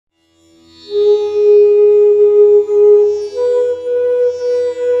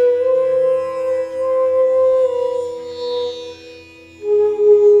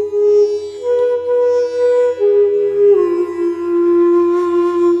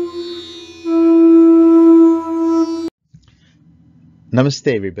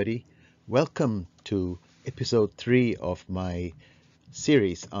Namaste, everybody. Welcome to episode 3 of my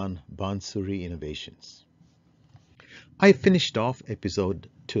series on Bansuri innovations. I finished off episode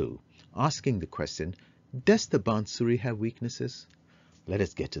 2 asking the question, does the Bansuri have weaknesses? Let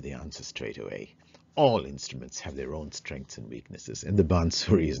us get to the answer straight away. All instruments have their own strengths and weaknesses, and the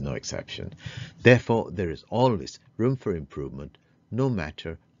Bansuri is no exception. Therefore, there is always room for improvement, no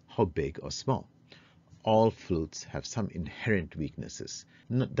matter how big or small. All flutes have some inherent weaknesses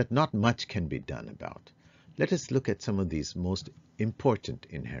that not much can be done about. Let us look at some of these most important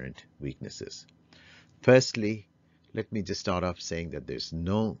inherent weaknesses. Firstly, let me just start off saying that there's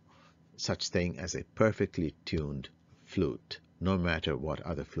no such thing as a perfectly tuned flute, no matter what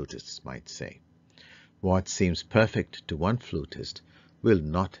other flutists might say. What seems perfect to one flutist will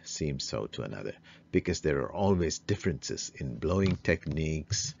not seem so to another, because there are always differences in blowing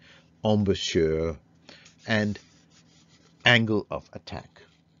techniques, embouchure, and angle of attack.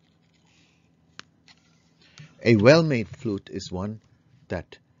 A well-made flute is one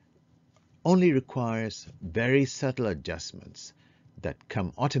that only requires very subtle adjustments that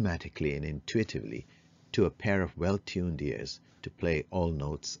come automatically and intuitively to a pair of well-tuned ears to play all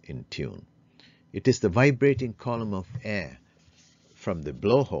notes in tune. It is the vibrating column of air from the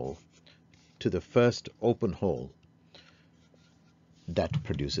blowhole to the first open hole that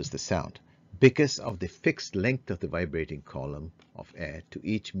produces the sound. Because of the fixed length of the vibrating column of air to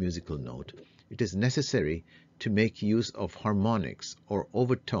each musical note, it is necessary to make use of harmonics or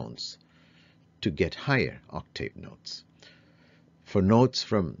overtones to get higher octave notes. For notes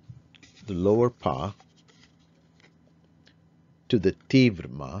from the lower pa to the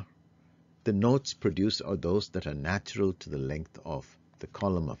tivra ma, the notes produced are those that are natural to the length of the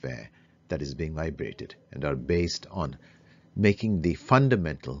column of air that is being vibrated and are based on making the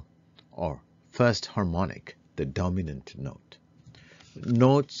fundamental or first harmonic the dominant note.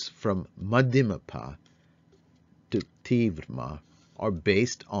 Notes from madhyama pa to tivra ma are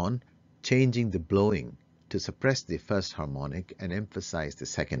based on changing the blowing to suppress the first harmonic and emphasize the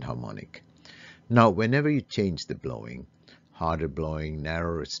second harmonic. Now, whenever you change the blowing, harder blowing,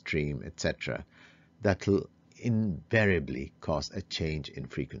 narrower stream, etc., that will invariably cause a change in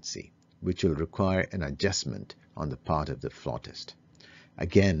frequency, which will require an adjustment on the part of the flautist.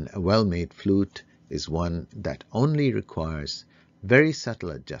 Again, a well-made flute is one that only requires very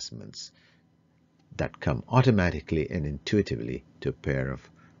subtle adjustments that come automatically and intuitively to a pair of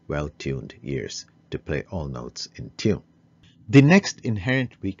well-tuned ears to play all notes in tune. The next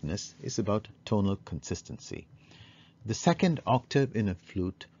inherent weakness is about tonal consistency. The second octave in a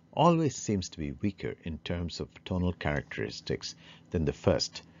flute always seems to be weaker in terms of tonal characteristics than the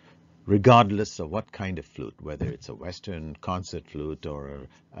first, regardless of what kind of flute, whether it's a Western concert flute or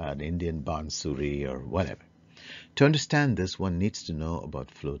an Indian Bansuri or whatever. To understand this, one needs to know about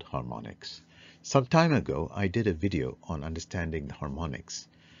flute harmonics. Some time ago, I did a video on understanding the harmonics,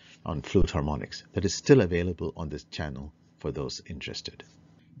 on flute harmonics, that is still available on this channel for those interested.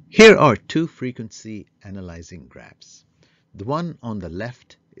 Here are two frequency analyzing graphs. The one on the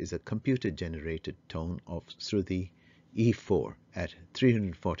left is a computer-generated tone of Shruti E4 at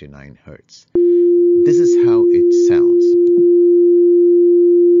 349 Hz. This is how it sounds.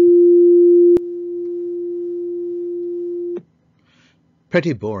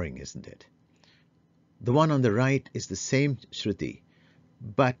 Pretty boring, isn't it? The one on the right is the same Shruti,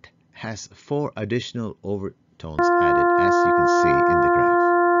 but has 4 additional overtones added, as you can see in the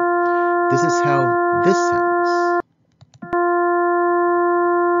graph. This is how this sounds.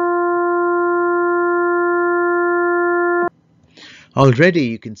 Already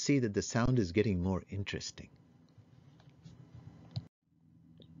you can see that the sound is getting more interesting.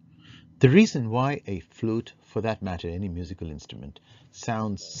 The reason why a flute, for that matter any musical instrument,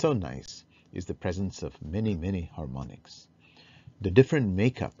 sounds so nice is the presence of many harmonics. The different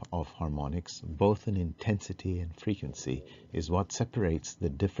makeup of harmonics, both in intensity and frequency, is what separates the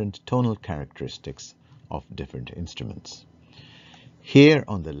different tonal characteristics of different instruments. Here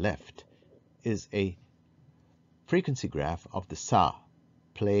on the left is a frequency graph of the sa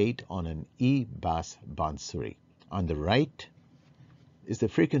played on an E bass Bansuri. On the right is the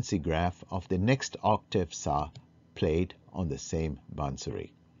frequency graph of the next octave sa played on the same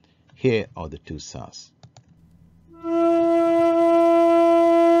Bansuri. Here are the two sas.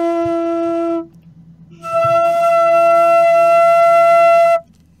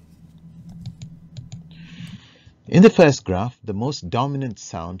 In the first graph, the most dominant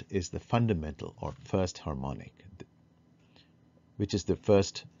sound is the fundamental or first harmonic, which is the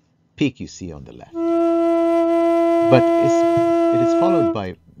first peak you see on the left. But it is followed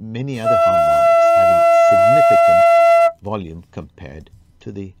by many other harmonics having significant volume compared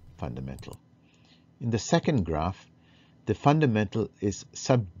to the fundamental. In the second graph, the fundamental is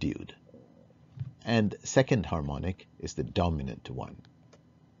subdued and second harmonic is the dominant one.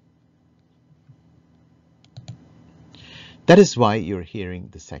 That is why you're hearing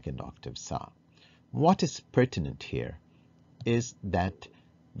the second octave Sa. What is pertinent here is that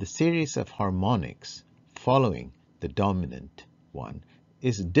the series of harmonics following the dominant one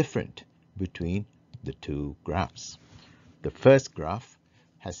is different between the two graphs. The first graph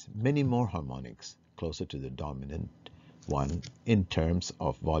has many more harmonics closer to the dominant one in terms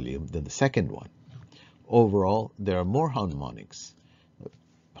of volume than the second one. Overall, there are more harmonic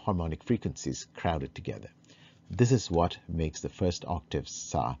frequencies crowded together. This is what makes the first octave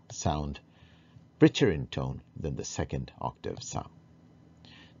Sa sound richer in tone than the second octave Sa.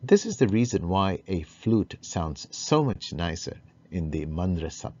 This is the reason why a flute sounds so much nicer in the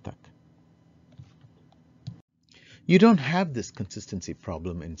Mandra Saptak. You don't have this consistency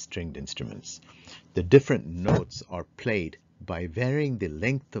problem in stringed instruments. The different notes are played by varying the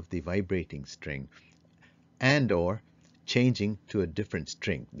length of the vibrating string and/or changing to a different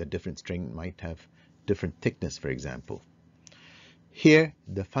string. The different string might have different thickness, for example. Here,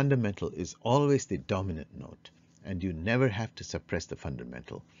 the fundamental is always the dominant note, and you never have to suppress the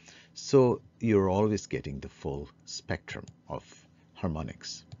fundamental. So you're always getting the full spectrum of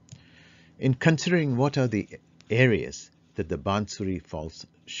harmonics. In considering what are the areas that the Bansuri falls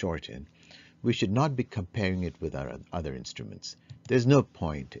short in, we should not be comparing it with our other instruments. There's no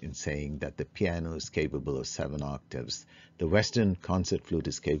point in saying that the piano is capable of 7 octaves, the Western concert flute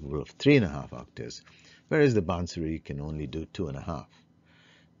is capable of 3.5 octaves, whereas the Bansuri can only do 2.5.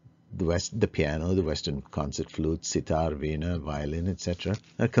 The piano, the Western concert flute, sitar, veena, violin, etc.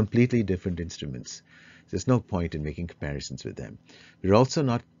 are completely different instruments. There's no point in making comparisons with them. We're also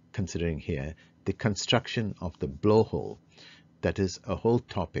not considering here the construction of the blowhole. That is a whole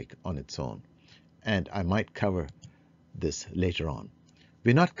topic on its own, and I might cover this later on.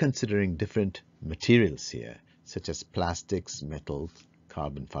 We're not considering different materials here, such as plastics, metals,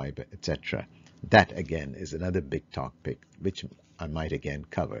 carbon fiber, etc. That again is another big topic which I might again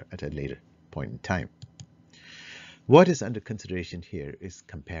cover at a later point in time. What is under consideration here is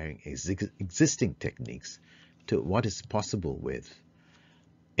comparing existing techniques to what is possible with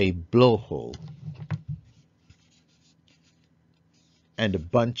a blowhole and a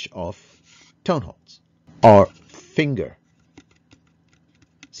bunch of tone holes or finger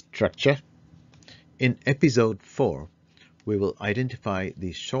structure. In episode 4, we will identify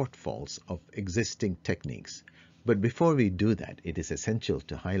the shortfalls of existing techniques. But before we do that, it is essential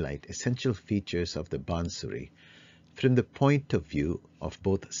to highlight essential features of the Bansuri from the point of view of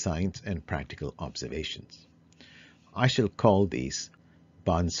both science and practical observations. I shall call these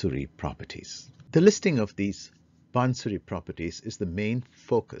Bansuri properties. The listing of these Bansuri properties is the main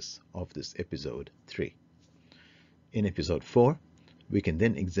focus of this episode 3. In episode 4, we can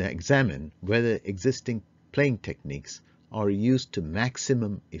then examine whether existing playing techniques are used to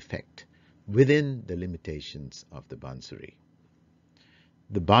maximum effect within the limitations of the Bansuri.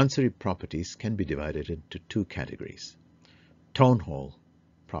 The Bansuri properties can be divided into two categories: tone hole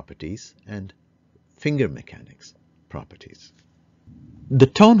properties and finger mechanics properties. The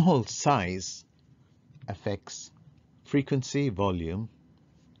tone hole size affects frequency, volume,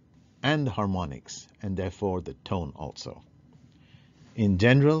 and the harmonics, and therefore the tone also. In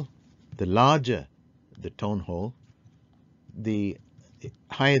general, the larger the tone hole, the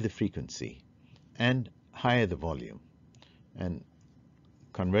higher the frequency and higher the volume. And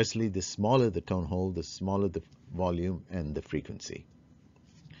conversely, the smaller the tone hole, the smaller the volume and the frequency.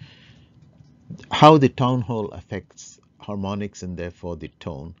 How the tone hole affects harmonics and therefore the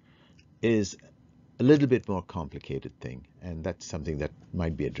tone is a little bit more complicated thing, and that's something that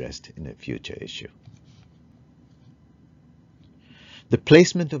might be addressed in a future issue. The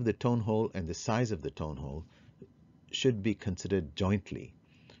placement of the tone hole and the size of the tone hole should be considered jointly.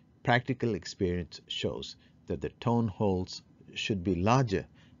 Practical experience shows that the tone holes should be larger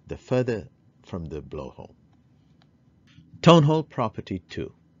the further from the blowhole. Tone hole property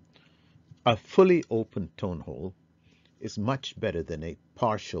 2. A fully open tone hole is much better than a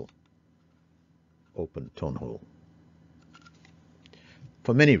partial open tone hole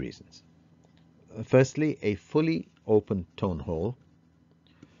for many reasons. Firstly, a fully open tone hole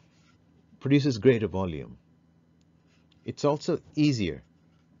produces greater volume. It's also easier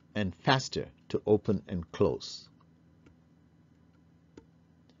and faster to open and close.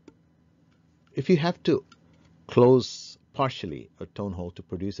 If you have to close partially a tone hole to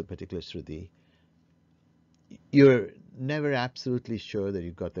produce a particular shruti, you're never absolutely sure that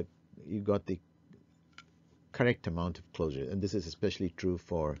you got the correct amount of closure, and this is especially true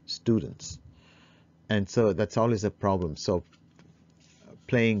for students. And so that's always a problem. So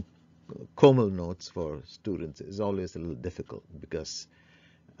playing Komal notes for students is always a little difficult because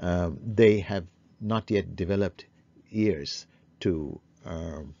they have not yet developed ears to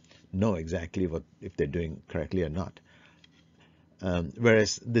know exactly if they're doing correctly or not.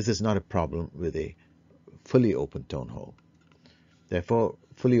 Whereas this is not a problem with a fully open tone hole. Therefore,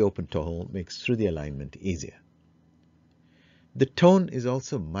 fully open tone hole makes through the alignment easier. The tone is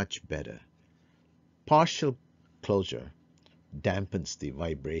also much better. Partial closure dampens the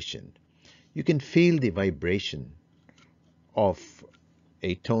vibration. You can feel the vibration of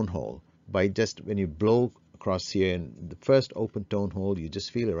a tone hole by just when you blow across here in the first open tone hole, you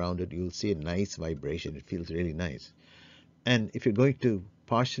just feel around it, you'll see a nice vibration. It feels really nice. And if you're going to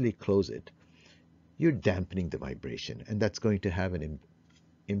partially close it, you're dampening the vibration, and that's going to have an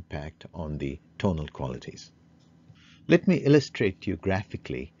impact on the tonal qualities. Let me illustrate to you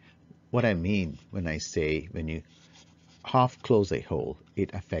graphically what I mean when I say when you half close a hole,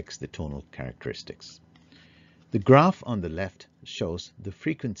 it affects the tonal characteristics. The graph on the left shows the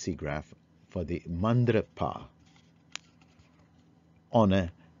frequency graph for the Mandra Pa on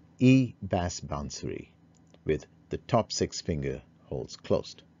a E bass Bansuri with the top 6 finger holes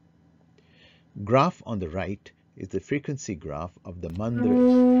closed. Graph on the right is the frequency graph of the Mandra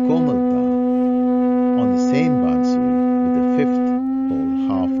Komal Da on the same Bansuri with the 5th hole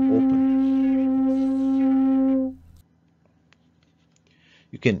half open.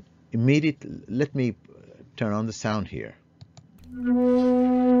 You can immediately, let me turn on the sound here.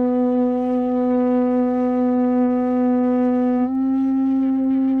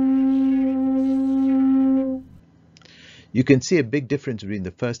 You can see a big difference between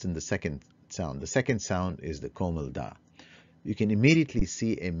the first and the second sound. The second sound is the Komal Da. You can immediately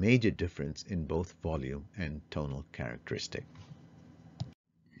see a major difference in both volume and tonal characteristic.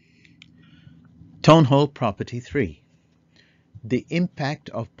 Tone hole property 3. The impact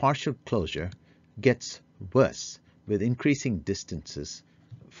of partial closure gets worse with increasing distances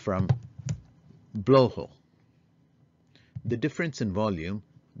from blowhole. The difference in volume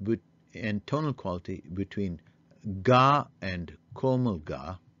and tonal quality between Ga and Komal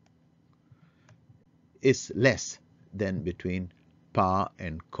Ga is less than between Pa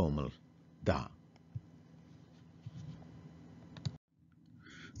and Komal Da.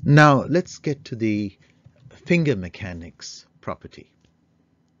 Now let's get to the finger mechanics property.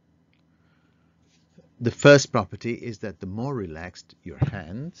 The first property is that the more relaxed your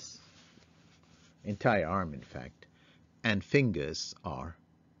hands, entire arm in fact, and fingers are,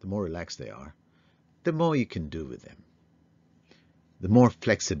 the more relaxed they are, the more you can do with them. The more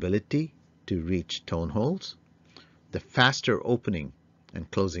flexibility to reach tone holes, the faster opening and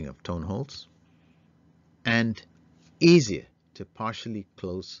closing of tone holes, and easier to partially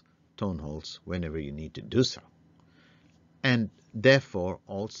close tone holes whenever you need to do so. And therefore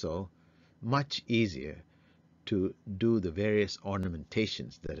also much easier to do the various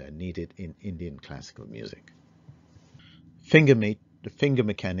ornamentations that are needed in Indian classical music. The finger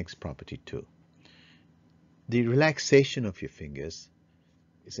mechanics property 2. The relaxation of your fingers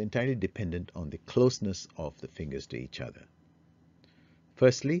is entirely dependent on the closeness of the fingers to each other.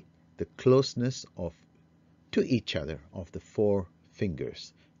 Firstly, the closeness to each other of the 4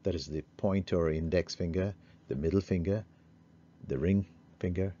 fingers, that is the pointer or index finger, the middle finger, the ring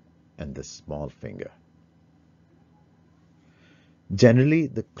finger, and the small finger. Generally,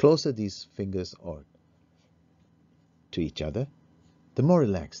 the closer these fingers are to each other, the more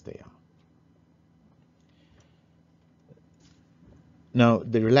relaxed they are. Now,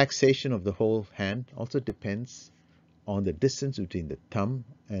 the relaxation of the whole hand also depends on the distance between the thumb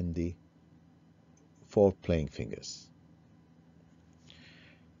and the 4 playing fingers.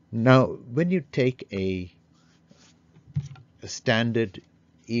 Now, when you take a standard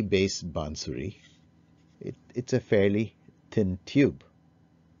E bass Bansuri, it's a fairly thin tube,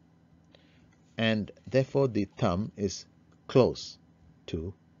 and therefore the thumb is close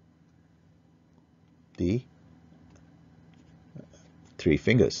to the 3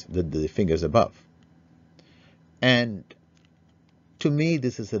 fingers, the fingers above. And to me,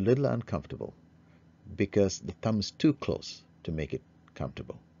 this is a little uncomfortable because the thumb is too close to make it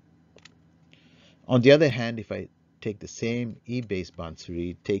comfortable. On the other hand, if I take the same E bass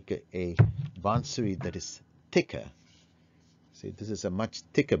Bansuri, take a Bansuri that is thicker. See, this is a much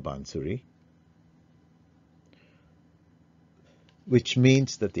thicker Bansuri, which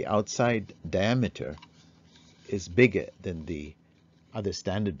means that the outside diameter is bigger than the other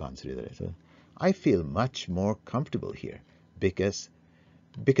standard Bansuri that I saw. I feel much more comfortable here because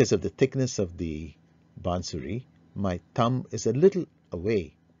of the thickness of the Bansuri, my thumb is a little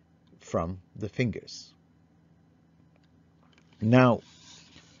away from the fingers. Now,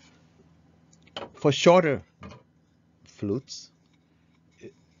 for shorter flutes,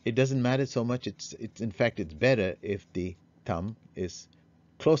 it doesn't matter so much. In fact, it's better if the thumb is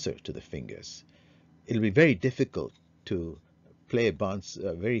closer to the fingers. It'll be very difficult to play a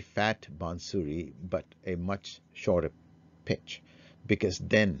very fat bansuri, but a much shorter pitch, because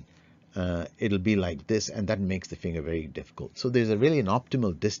then it'll be like this, and that makes the finger very difficult. So there's really an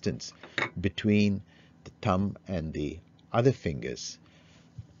optimal distance between the thumb and the other fingers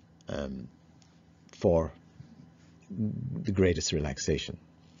for the greatest relaxation.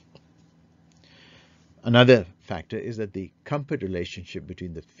 Another factor is that the comfort relationship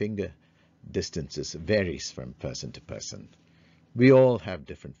between the finger distances varies from person to person. We all have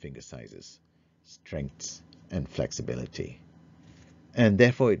different finger sizes, strengths, and flexibility. And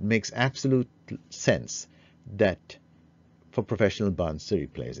therefore, it makes absolute sense that for professional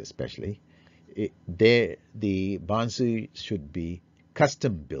Bansuri players especially, the Bansuri should be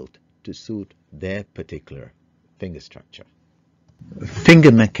custom built to suit their particular finger structure.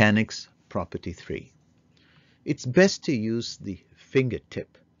 Finger mechanics property 3. It's best to use the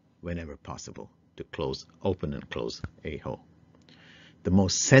fingertip whenever possible to open and close a hole. The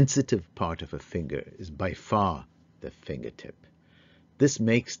most sensitive part of a finger is by far the fingertip. This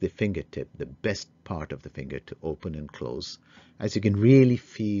makes the fingertip the best part of the finger to open and close, as you can really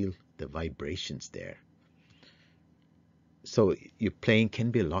feel the vibrations there. So your playing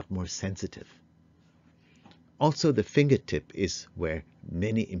can be a lot more sensitive. Also, the fingertip is where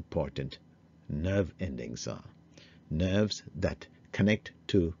many important nerve endings are. Nerves that connect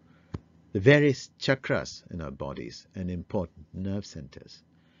to the various chakras in our bodies and important nerve centers.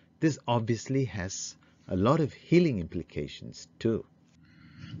 This obviously has a lot of healing implications too.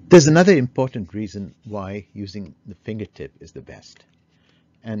 There's another important reason why using the fingertip is the best.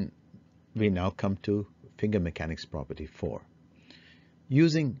 And we now come to finger mechanics property 4.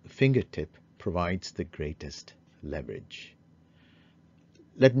 Using fingertip provides the greatest leverage.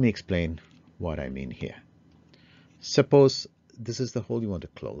 Let me explain what I mean here. Suppose this is the hole you want to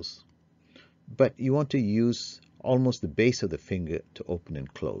close, but you want to use almost the base of the finger to open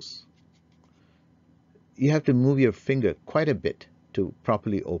and close. You have to move your finger quite a bit to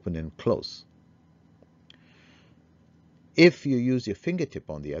properly open and close. If you use your fingertip,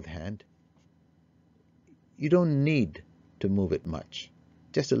 on the other hand, you don't need to move it much,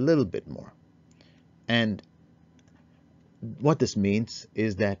 just a little bit more. And what this means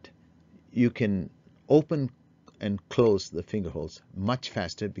is that you can open and close the finger holes much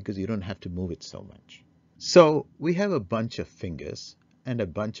faster because you don't have to move it so much. So we have a bunch of fingers and a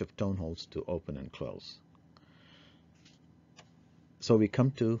bunch of tone holes to open and close. So we come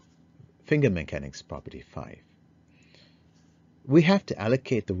to finger mechanics property 5. We have to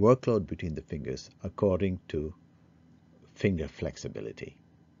allocate the workload between the fingers according to finger flexibility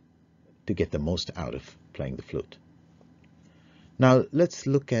to get the most out of playing the flute. Now let's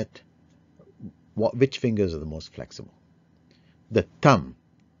look at which fingers are the most flexible. The thumb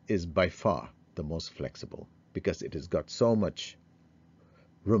is by far the most flexible because it has got so much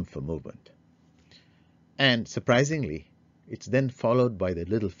room for movement. And surprisingly, it's then followed by the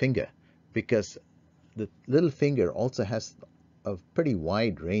little finger, because the little finger also has a pretty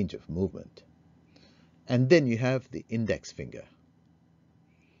wide range of movement. And then you have the index finger,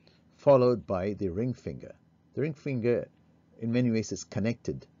 followed by the ring finger. The ring finger in many ways is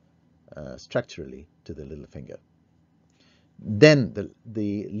connected structurally to the little finger. Then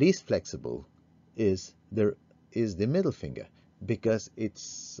the least flexible is the middle finger, because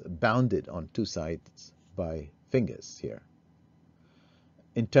it's bounded on two sides by fingers here.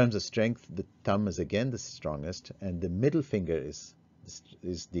 In terms of strength, the thumb is again the strongest, and the middle finger is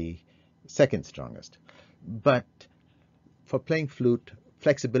the second strongest. But for playing flute,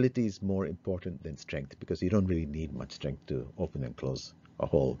 flexibility is more important than strength, because you don't really need much strength to open and close a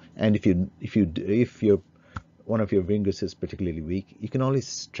hole. And if one of your fingers is particularly weak, you can always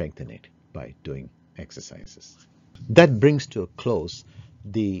strengthen it by doing exercises. That brings to a close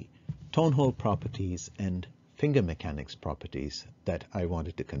the tone hole properties and finger mechanics properties that I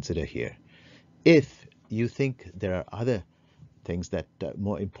wanted to consider here. If you think there are other things that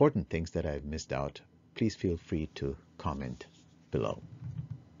more important things that I've missed out, please feel free to comment below.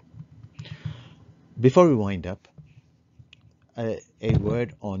 Before we wind up, a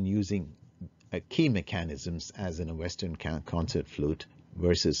word on using key mechanisms as in a Western concert flute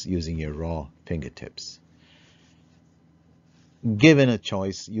versus using your raw fingertips. Given a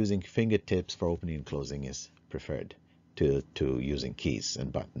choice, using fingertips for opening and closing is preferred to using keys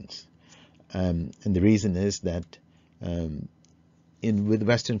and buttons. And the reason is that with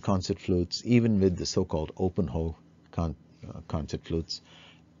Western concert flutes, even with the so-called open hole concert flutes,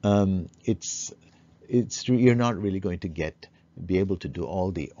 you're not really going to be able to do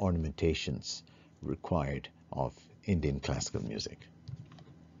all the ornamentations required of Indian classical music.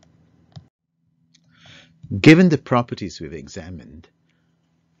 Given the properties we've examined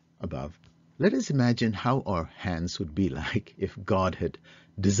above, let us imagine how our hands would be like if God had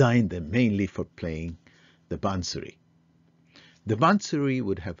designed them mainly for playing the Bansuri. The Bansuri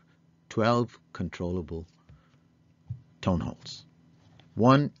would have 12 controllable tone holes,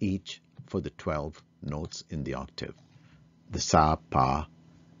 one each for the 12 notes in the octave, the sa, pa,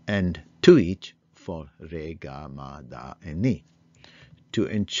 and two each for re, ga, ma, da, and ni, to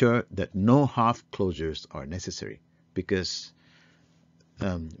ensure that no half closures are necessary, because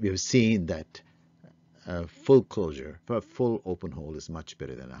we have seen that a full closure, a full open hole is much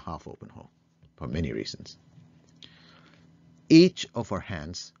better than a half open hole for many reasons. Each of our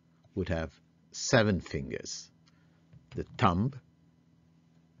hands would have 7 fingers, the thumb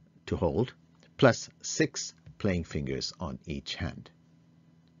to hold, plus 6 playing fingers on each hand.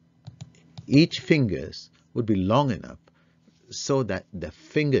 Each fingers would be long enough so that the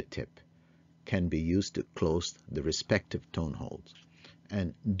fingertip can be used to close the respective tone holes,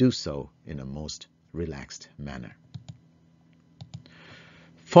 and do so in a most relaxed manner.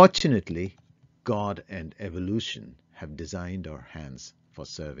 Fortunately, God and evolution have designed our hands for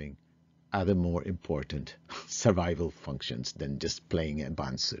serving other more important survival functions than just playing a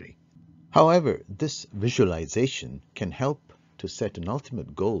Bansuri. However, this visualization can help to set an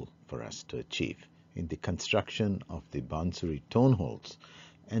ultimate goal for us to achieve in the construction of the Bansuri tone holes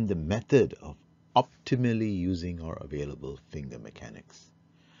and the method of optimally using our available finger mechanics.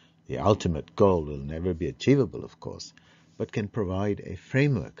 The ultimate goal will never be achievable, of course, but can provide a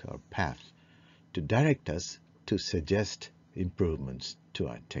framework or path to direct us to suggest improvements to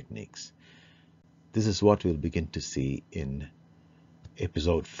our techniques. This is what we'll begin to see in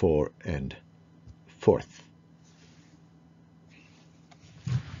episode 4 and 4th.